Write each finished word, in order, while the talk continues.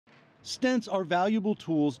Stents are valuable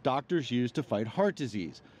tools doctors use to fight heart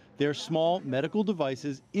disease. They're small medical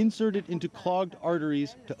devices inserted into clogged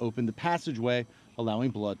arteries to open the passageway, allowing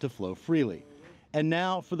blood to flow freely. And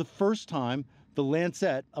now, for the first time, The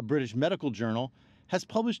Lancet, a British medical journal, has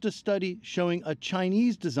published a study showing a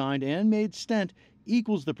Chinese-designed and made stent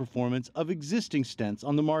equals the performance of existing stents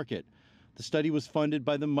on the market. The study was funded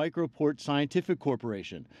by the Microport Scientific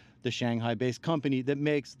Corporation, the Shanghai-based company that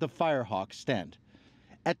makes the Firehawk stent.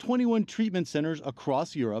 At 21 treatment centers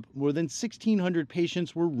across Europe, more than 1,600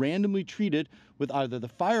 patients were randomly treated with either the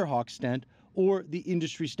Firehawk stent or the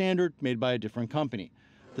industry standard made by a different company.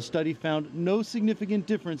 The study found no significant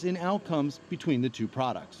difference in outcomes between the two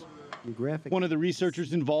products. One of the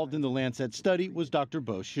researchers involved in the Lancet study was Dr.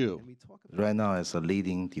 Bo Xu. Right now, it's a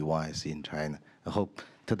leading device in China. I hope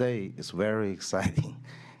today is very exciting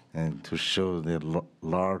and to show the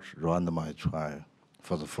large randomized trial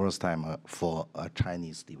for the first time for a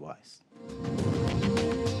Chinese device.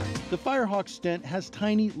 The Firehawk stent has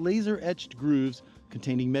tiny laser-etched grooves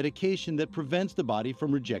containing medication that prevents the body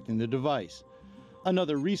from rejecting the device.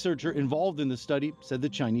 Another researcher involved in the study said the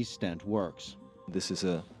Chinese stent works. This is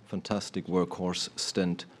a fantastic workhorse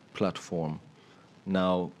stent platform,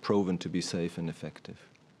 now proven to be safe and effective.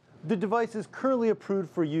 The device is currently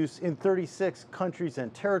approved for use in 36 countries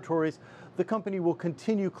and territories. The company will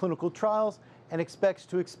continue clinical trials and expects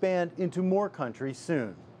to expand into more countries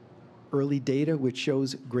soon. Early data which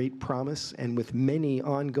shows great promise, and with many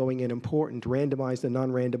ongoing and important randomized and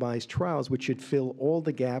non-randomized trials which should fill all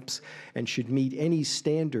the gaps and should meet any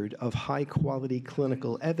standard of high-quality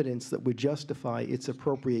clinical evidence that would justify its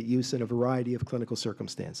appropriate use in a variety of clinical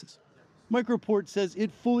circumstances. Microport says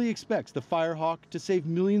it fully expects the Firehawk to save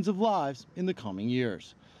millions of lives in the coming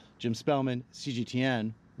years. Jim Spellman,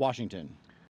 CGTN, Washington.